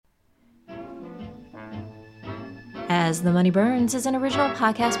As the Money Burns is an original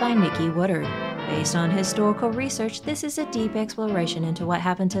podcast by Nikki Woodard. Based on historical research, this is a deep exploration into what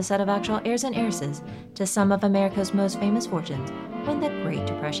happened to a set of actual heirs and heiresses to some of America's most famous fortunes when the Great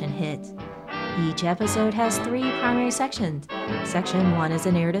Depression hit. Each episode has 3 primary sections. Section 1 is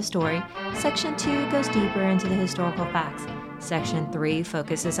a narrative story. Section 2 goes deeper into the historical facts. Section 3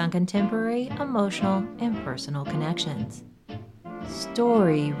 focuses on contemporary, emotional, and personal connections.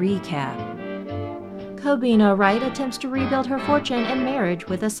 Story recap. Cobina Wright attempts to rebuild her fortune and marriage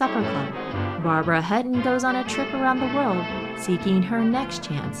with a supper club. Barbara Hutton goes on a trip around the world, seeking her next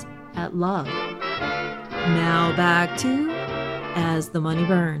chance at love. Now back to As the Money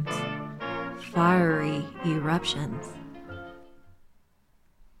Burns. Fiery eruptions.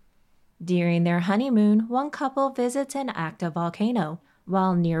 During their honeymoon, one couple visits an active volcano,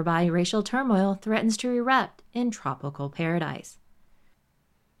 while nearby racial turmoil threatens to erupt in tropical paradise.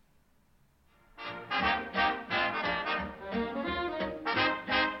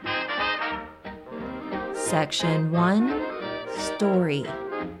 Section 1. Story.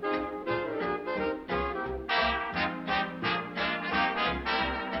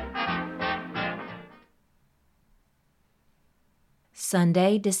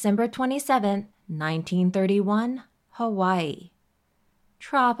 Sunday, December 27, 1931, Hawaii.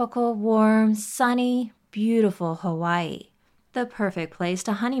 Tropical, warm, sunny, beautiful Hawaii. The perfect place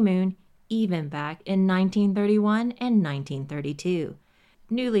to honeymoon, even back in 1931 and 1932.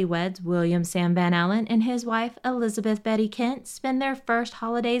 Newlyweds William Sam Van Allen and his wife Elizabeth Betty Kent spend their first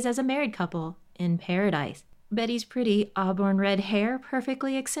holidays as a married couple in paradise. Betty's pretty auburn red hair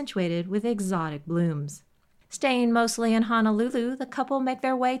perfectly accentuated with exotic blooms. Staying mostly in Honolulu, the couple make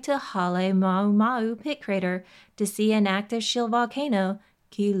their way to Halemaumau Pit Crater to see an active shield volcano,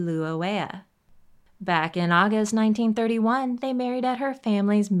 Kilauea. Back in August 1931, they married at her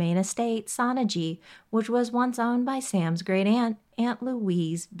family's main estate, Sonagy, which was once owned by Sam's great-aunt, Aunt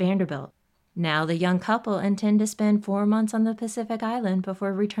Louise Vanderbilt. Now the young couple intend to spend 4 months on the Pacific Island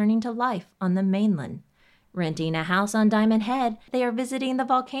before returning to life on the mainland. Renting a house on Diamond Head, they are visiting the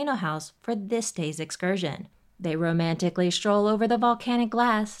volcano house for this day's excursion. They romantically stroll over the volcanic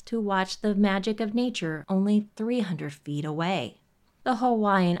glass to watch the magic of nature only 300 feet away. The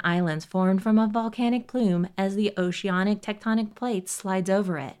Hawaiian Islands formed from a volcanic plume as the oceanic tectonic plate slides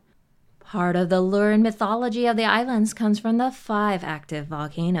over it. Part of the lure and mythology of the islands comes from the 5 active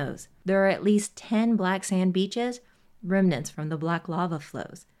volcanoes. There are at least 10 black sand beaches, remnants from the black lava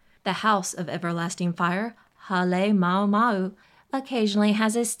flows. The House of Everlasting Fire, Halemaumau, occasionally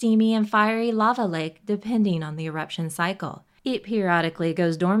has a steamy and fiery lava lake depending on the eruption cycle. It periodically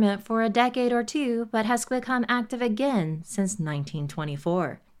goes dormant for a decade or 2, but has become active again since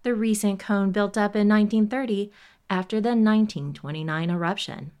 1924. The recent cone built up in 1930 after the 1929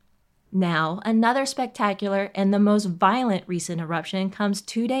 eruption. Now, another spectacular and the most violent recent eruption comes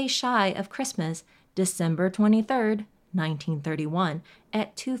 2 days shy of Christmas, December 23, 1931,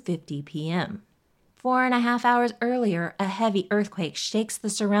 at 2:50 p.m. 4.5 hours earlier, a heavy earthquake shakes the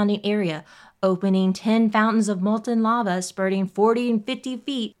surrounding area, opening 10 fountains of molten lava spurting 40 and 50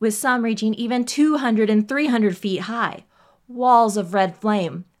 feet, with some reaching even 200 and 300 feet high. Walls of red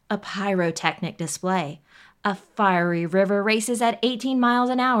flame, a pyrotechnic display. A fiery river races at 18 miles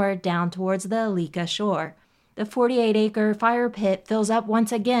an hour down towards the Alika shore. The 48-acre fire pit fills up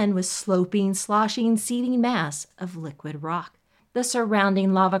once again with sloping, sloshing, seething mass of liquid rock. The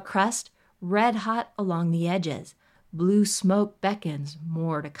surrounding lava crust, red hot along the edges. Blue smoke beckons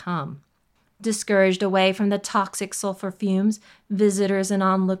more to come. Discouraged away from the toxic sulfur fumes, visitors and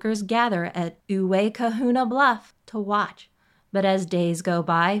onlookers gather at Ue Kahuna Bluff to watch. But as days go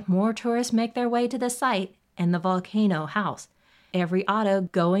by, more tourists make their way to the site and the volcano house, every auto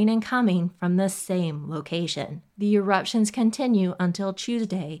going and coming from the same location. The eruptions continue until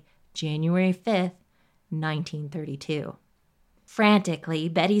Tuesday, January 5th, 1932. Frantically,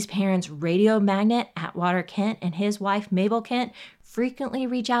 Betty's parents radio magnate Atwater Kent and his wife Mabel Kent frequently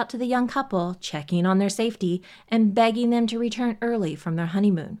reach out to the young couple, checking on their safety and begging them to return early from their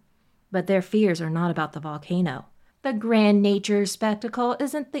honeymoon. But their fears are not about the volcano. The grand nature spectacle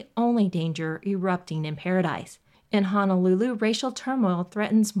isn't the only danger erupting in paradise. In Honolulu, racial turmoil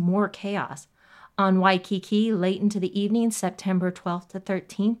threatens more chaos. On Waikiki, late into the evening, September 12th to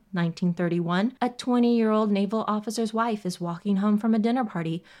 13th, 1931, a 20-year-old naval officer's wife is walking home from a dinner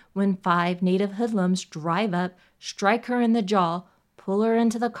party when 5 native hoodlums drive up, strike her in the jaw, pull her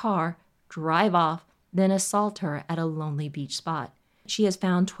into the car, drive off, then assault her at a lonely beach spot. She is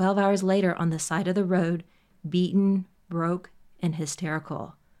found 12 hours later on the side of the road, beaten, broke, and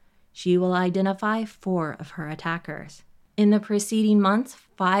hysterical. She will identify 4 of her attackers. In the preceding months,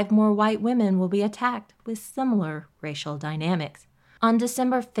 5 more white women will be attacked with similar racial dynamics. On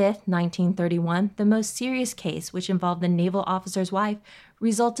December 5, 1931, the most serious case, which involved the naval officer's wife,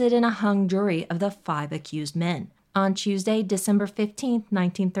 resulted in a hung jury of the 5 accused men. On Tuesday, December 15,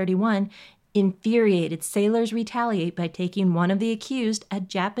 1931, infuriated sailors retaliate by taking one of the accused, a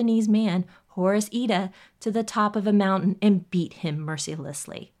Japanese man, Horace Ida, to the top of a mountain and beat him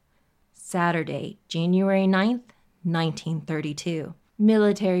mercilessly. Saturday, January 9, 1932.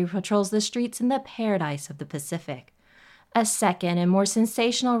 Military patrols the streets in the paradise of the Pacific. A second and more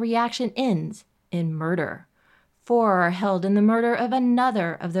sensational reaction ends in murder. 4 are held in the murder of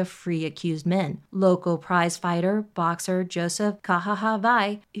another of the free accused men, local prize fighter, boxer Joseph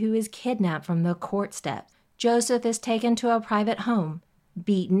Kahahavai, who is kidnapped from the court steps. Joseph is taken to a private home,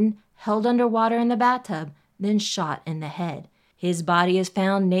 beaten, held underwater in the bathtub, then shot in the head. His body is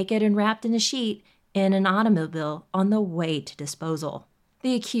found naked and wrapped in a sheet in an automobile on the way to disposal.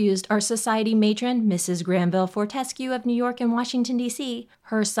 The accused are Society matron Mrs. Granville Fortescue of New York and Washington, D.C.,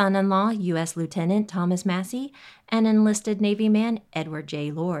 her son-in-law, U.S. Lieutenant Thomas Massey, and enlisted Navy man Edward J.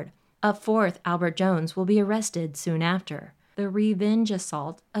 Lord. A 4th, Albert Jones, will be arrested soon after. The revenge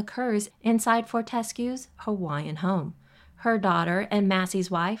assault occurs inside Fortescue's Hawaiian home. Her daughter and Massey's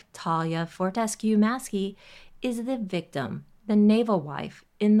wife, Talia Fortescue Maskey, is the victim, the naval wife,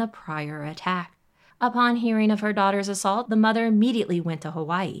 in the prior attack. Upon hearing of her daughter's assault, the mother immediately went to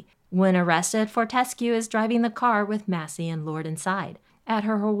Hawaii. When arrested, Fortescue is driving the car with Massey and Lord inside. At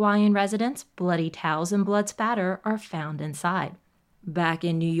her Hawaiian residence, bloody towels and blood spatter are found inside. Back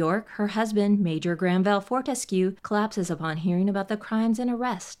in New York, her husband, Major Granville Fortescue, collapses upon hearing about the crimes and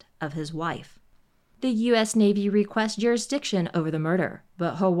arrest of his wife. The U.S. Navy requests jurisdiction over the murder,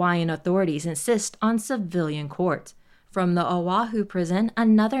 but Hawaiian authorities insist on civilian courts. From the Oahu prison,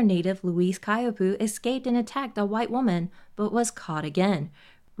 another native, Luis Kaiapu, escaped and attacked a white woman, but was caught again.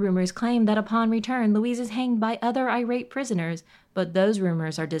 Rumors claim that upon return, Luis is hanged by other irate prisoners, but those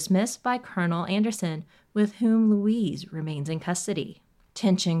rumors are dismissed by Colonel Anderson, with whom Luis remains in custody.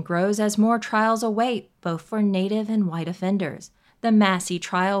 Tension grows as more trials await, both for native and white offenders. The Massey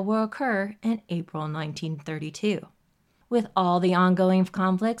trial will occur in April 1932. With all the ongoing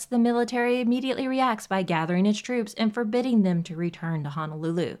conflicts, the military immediately reacts by gathering its troops and forbidding them to return to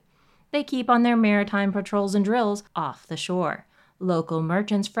Honolulu. They keep on their maritime patrols and drills off the shore. Local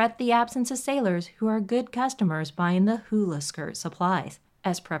merchants fret the absence of sailors who are good customers buying the hula skirt supplies.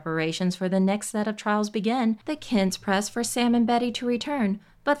 As preparations for the next set of trials begin, the Kents press for Sam and Betty to return,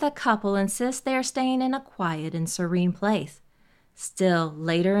 but the couple insists they are staying in a quiet and serene place. Still,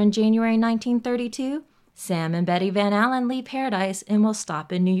 later in January 1932, Sam and Betty Van Allen leave Paradise and will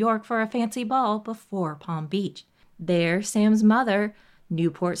stop in New York for a fancy ball before Palm Beach. There, Sam's mother,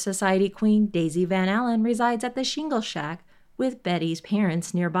 Newport Society Queen Daisy Van Allen, resides at the Shingle Shack with Betty's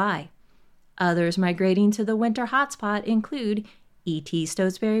parents nearby. Others migrating to the winter hotspot include E.T.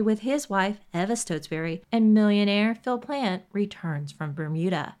 Stotesbury with his wife, Eva Stotesbury, and millionaire Phil Plant returns from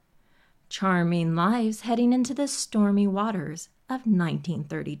Bermuda. Charming lives heading into the stormy waters of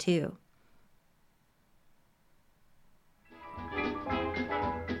 1932.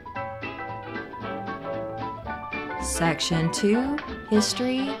 Section 2,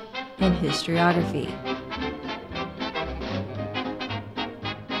 History and Historiography.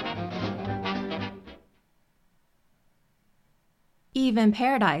 Even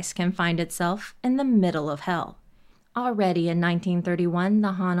Paradise can find itself in the middle of hell. Already in 1931,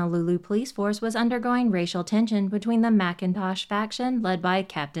 the Honolulu police force was undergoing racial tension between the McIntosh faction, led by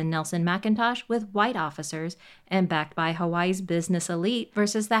Captain Nelson McIntosh, with white officers and backed by Hawaii's business elite,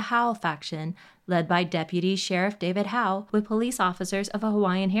 versus the Howe faction, led by Deputy Sheriff David Howe, with police officers of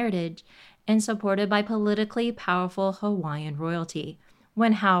Hawaiian heritage, and supported by politically powerful Hawaiian royalty.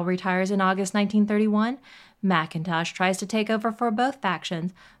 When Howe retires in August 1931, McIntosh tries to take over for both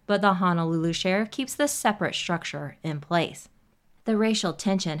factions, but the Honolulu sheriff keeps the separate structure in place. The racial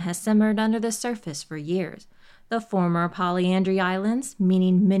tension has simmered under the surface for years. The former polyandry islands,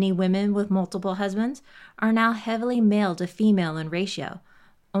 meaning many women with multiple husbands, are now heavily male to female in ratio.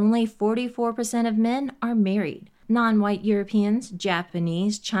 Only 44% of men are married. Non-white Europeans,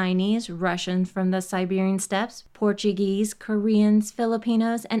 Japanese, Chinese, Russians from the Siberian steppes, Portuguese, Koreans,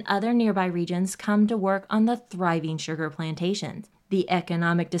 Filipinos, and other nearby regions come to work on the thriving sugar plantations, the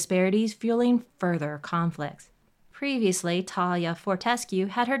economic disparities fueling further conflicts. Previously, Talia Fortescue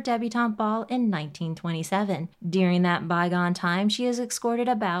had her debutante ball in 1927. During that bygone time, she is escorted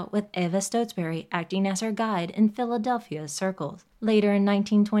about with Eva Stotesbury acting as her guide in Philadelphia's circles. Later in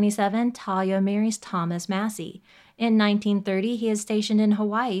 1927, Talia marries Thomas Massey. In 1930, he is stationed in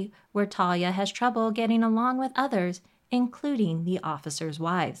Hawaii, where Talia has trouble getting along with others including the officers'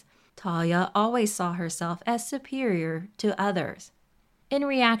 wives. Talia always saw herself as superior to others. In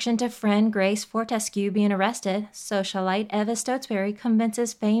reaction to friend Grace Fortescue being arrested, socialite Eva Stotesbury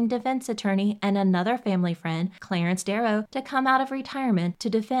convinces famed defense attorney and another family friend, Clarence Darrow, to come out of retirement to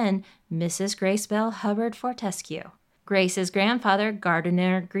defend Mrs. Grace Bell Hubbard Fortescue. Grace's grandfather,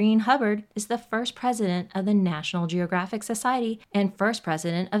 Gardiner Green Hubbard, is the first president of the National Geographic Society and first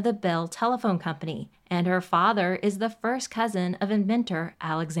president of the Bell Telephone Company, and her father is the first cousin of inventor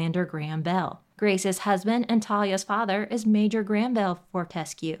Alexander Graham Bell. Grace's husband and Talia's father is Major Granville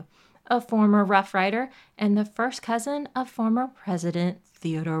Fortescue, a former Rough Rider and the first cousin of former President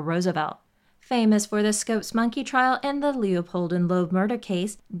Theodore Roosevelt. Famous for the Scopes Monkey trial and the Leopold and Loeb murder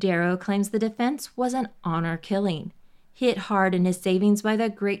case, Darrow claims the defense was an honor killing. Hit hard in his savings by the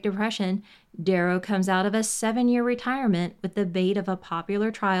Great Depression, Darrow comes out of a 7-year retirement with the bait of a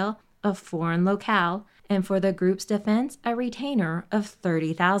popular trial, a foreign locale, and for the group's defense, a retainer of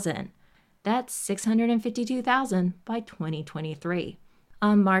 $30,000. That's $652,000 by 2023.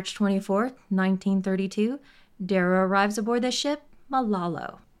 On March 24, 1932, Darrow arrives aboard the ship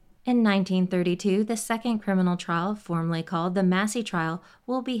Malalo. In 1932, the second criminal trial, formerly called the Massey Trial,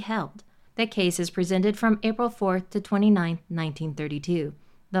 will be held. The case is presented from April 4th to 29, 1932.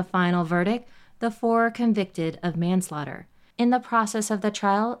 The final verdict, the 4 are convicted of manslaughter. In the process of the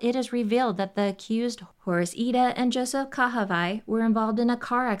trial, it is revealed that the accused, Horace Ida and Joseph Kahavai, were involved in a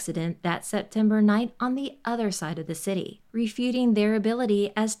car accident that September night on the other side of the city, refuting their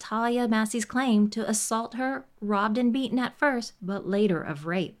ability as Talia Massey's claim to assault her, robbed and beaten at first, but later of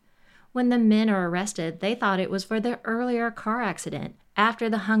rape. When the men are arrested, they thought it was for the earlier car accident. After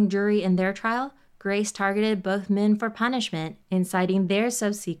the hung jury in their trial, Grace targeted both men for punishment, inciting their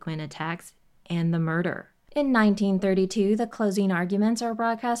subsequent attacks and the murder. In 1932, the closing arguments are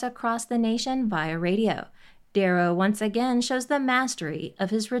broadcast across the nation via radio. Darrow once again shows the mastery of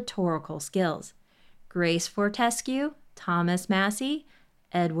his rhetorical skills. Grace Fortescue, Thomas Massey,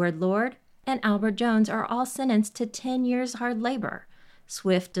 Edward Lord, and Albert Jones are all sentenced to 10 years hard labor.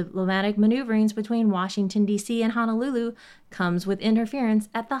 Swift diplomatic maneuverings between Washington, D.C. and Honolulu comes with interference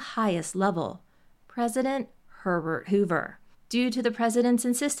at the highest level. President Herbert Hoover. Due to the president's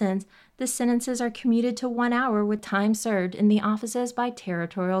insistence, the sentences are commuted to 1 hour with time served in the offices by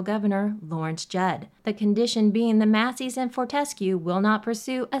Territorial Governor Lawrence Judd, the condition being the Masseys and Fortescue will not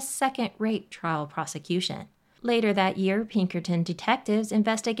pursue a second rape trial prosecution. Later that year, Pinkerton detectives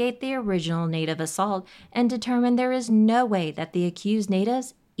investigate the original native assault and determine there is no way that the accused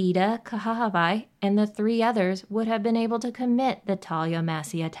natives, Ida, Kahavai, and the 3 others would have been able to commit the Talia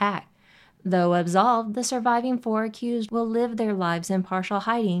Massey attack. Though absolved, the surviving 4 accused will live their lives in partial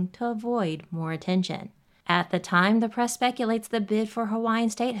hiding to avoid more attention. At the time, the press speculates the bid for Hawaiian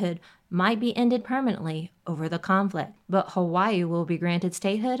statehood might be ended permanently over the conflict, but Hawaii will be granted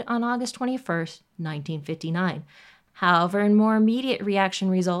statehood on August 21, 1959. However, in more immediate reaction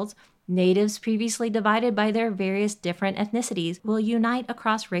results, natives previously divided by their various different ethnicities will unite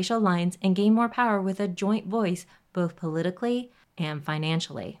across racial lines and gain more power with a joint voice, both politically and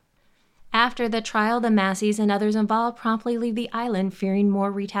financially. After the trial, the Masseys and others involved promptly leave the island, fearing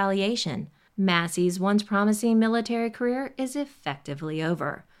more retaliation. Massey's once promising military career is effectively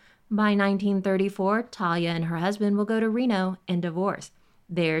over. By 1934, Talia and her husband will go to Reno and divorce.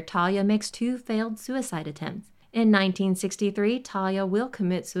 There, Talia makes 2 failed suicide attempts. In 1963, Talia will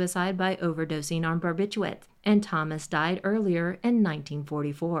commit suicide by overdosing on barbiturates, and Thomas died earlier in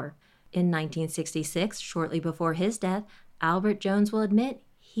 1944. In 1966, shortly before his death, Albert Jones will admit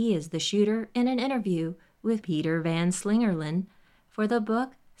he is the shooter in an interview with Peter Van Slingerland for the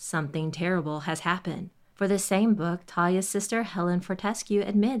book Something Terrible Has Happened. For the same book, Talia's sister Helen Fortescue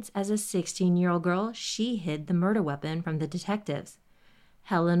admits as a 16-year-old girl she hid the murder weapon from the detectives.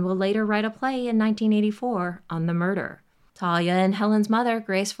 Helen will later write a play in 1984 on the murder. Talia and Helen's mother,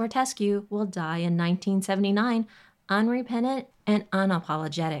 Grace Fortescue, will die in 1979, unrepentant and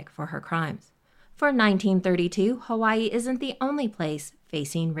unapologetic for her crimes. For 1932, Hawaii isn't the only place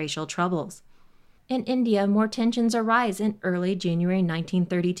facing racial troubles. In India, more tensions arise in early January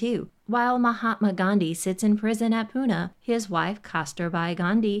 1932. While Mahatma Gandhi sits in prison at Pune, his wife, Kasturbai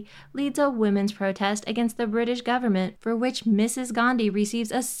Gandhi, leads a women's protest against the British government for which Mrs. Gandhi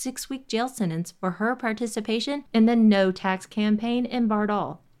receives a 6-week jail sentence for her participation in the No Tax campaign in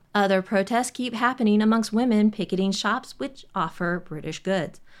Bardol. Other protests keep happening amongst women picketing shops which offer British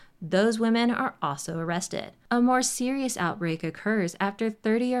goods. Those women are also arrested. A more serious outbreak occurs after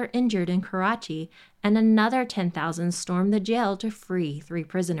 30 are injured in Karachi, and another 10,000 storm the jail to free 3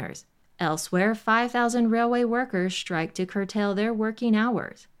 prisoners. Elsewhere, 5,000 railway workers strike to curtail their working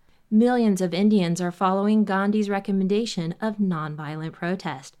hours. Millions of Indians are following Gandhi's recommendation of nonviolent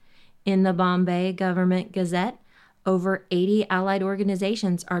protest. In the Bombay Government Gazette, over 80 allied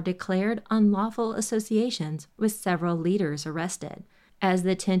organizations are declared unlawful associations, with several leaders arrested. As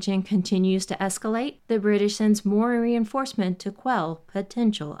the tension continues to escalate, the British sends more reinforcement to quell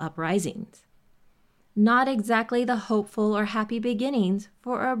potential uprisings. Not exactly the hopeful or happy beginnings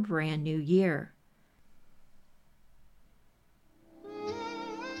for a brand new year.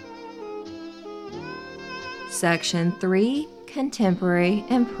 Section 3. Contemporary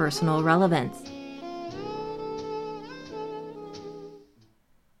and Personal Relevance.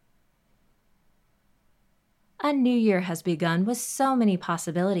 A new year has begun with so many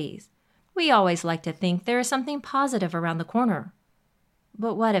possibilities. We always like to think there is something positive around the corner.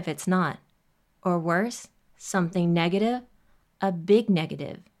 But what if it's not? Or worse, something negative, a big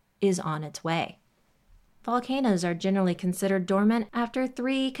negative, is on its way. Volcanoes are generally considered dormant after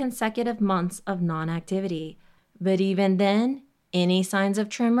 3 consecutive months of non-activity. But even then, any signs of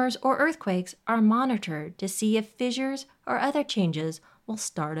tremors or earthquakes are monitored to see if fissures or other changes will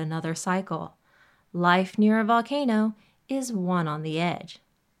start another cycle. Life near a volcano is one on the edge.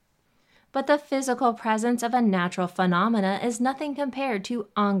 But the physical presence of a natural phenomena is nothing compared to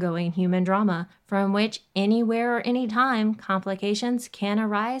ongoing human drama, from which anywhere or anytime complications can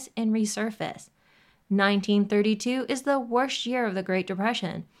arise and resurface. 1932 is the worst year of the Great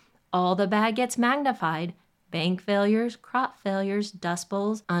Depression. All the bad gets magnified. Bank failures, crop failures, dust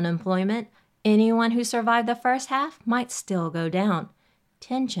bowls, unemployment. Anyone who survived the first half might still go down.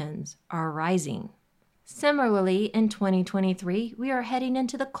 Tensions are rising. Similarly, in 2023, we are heading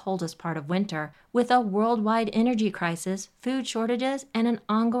into the coldest part of winter, with a worldwide energy crisis, food shortages, and an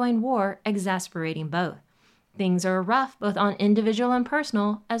ongoing war exasperating both. Things are rough both on individual and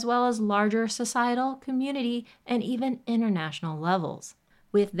personal, as well as larger societal, community, and even international levels.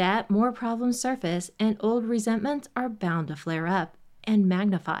 With that, more problems surface, and old resentments are bound to flare up and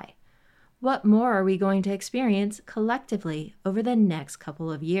magnify. What more are we going to experience collectively over the next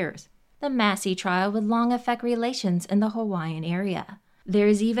couple of years? The Massey trial would long affect relations in the Hawaiian area. There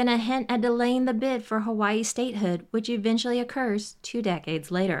is even a hint at delaying the bid for Hawaii statehood, which eventually occurs 2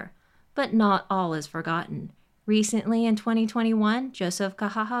 decades later. But not all is forgotten. Recently, in 2021, Joseph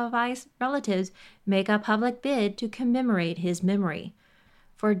Kahahawai's relatives make a public bid to commemorate his memory.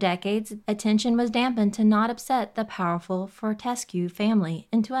 For decades, attention was dampened to not upset the powerful Fortescue family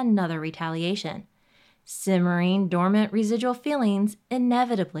into another retaliation. Simmering, dormant residual feelings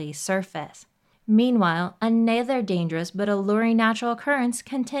inevitably surface. Meanwhile, another dangerous but alluring natural occurrence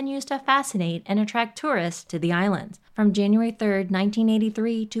continues to fascinate and attract tourists to the islands. From January 3,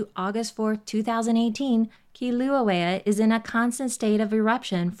 1983 to August 4, 2018, Kilauea is in a constant state of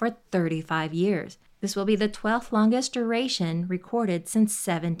eruption for 35 years. This will be the 12th longest duration recorded since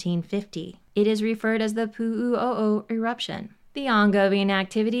 1750. It is referred as the Pu'u'o'o eruption. The ongoing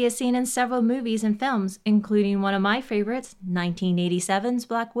activity is seen in several movies and films, including one of my favorites, 1987's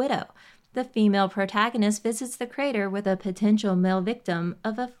Black Widow. The female protagonist visits the crater with a potential male victim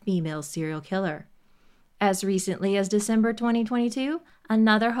of a female serial killer. As recently as December 2022,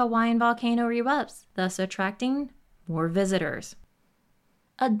 another Hawaiian volcano erupts, thus attracting more visitors.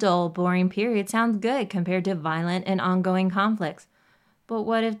 A dull, boring period sounds good compared to violent and ongoing conflicts. But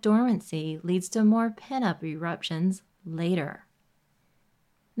what if dormancy leads to more pent-up eruptions later?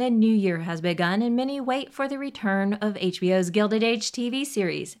 The new year has begun and many wait for the return of HBO's Gilded Age TV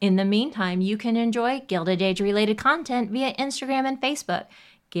series. In the meantime, you can enjoy Gilded Age-related content via Instagram and Facebook.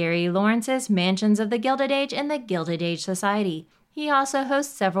 Gary Lawrence's Mansions of the Gilded Age and the Gilded Age Society. He also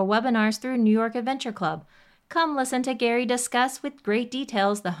hosts several webinars through New York Adventure Club. Come listen to Gary discuss with great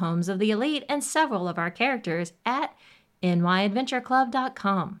details the homes of the elite and several of our characters at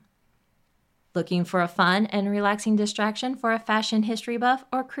nyadventureclub.com. Looking for a fun and relaxing distraction for a fashion history buff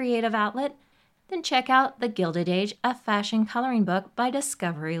or creative outlet? Then check out The Gilded Age, a fashion coloring book by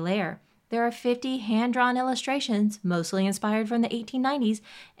Discovery Layer. There are 50 hand-drawn illustrations, mostly inspired from the 1890s,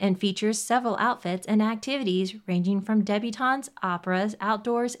 and features several outfits and activities ranging from debutantes, operas,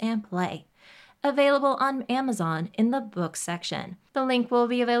 outdoors, and play. Available on Amazon in the books section. The link will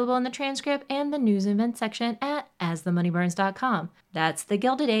be available in the transcript and the news and events section at asthemoneyburns.com. That's The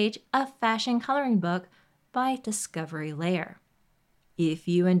Gilded Age, a fashion coloring book by Discovery Layer. If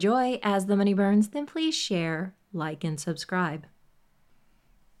you enjoy As the Money Burns, then please share, like, and subscribe.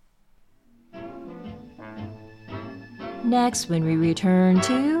 Next, when we return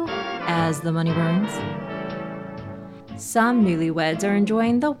to As the Money Burns, some newlyweds are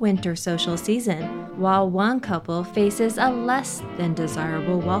enjoying the winter social season, while one couple faces a less than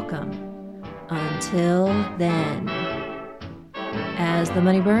desirable welcome. Until then. As the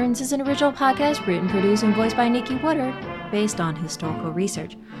Money Burns is an original podcast written, produced, and voiced by Nikki Woodard, based on historical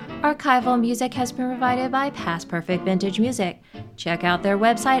research. Archival music has been provided by Past Perfect Vintage Music. Check out their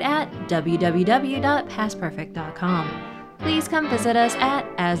website at www.pastperfect.com. Please come visit us at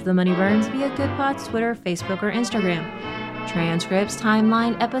As the Money Burns via GoodPods, Twitter, Facebook, or Instagram. Transcripts,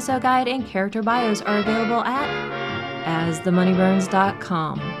 timeline, episode guide, and character bios are available at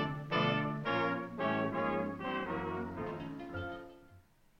asthemoneyburns.com.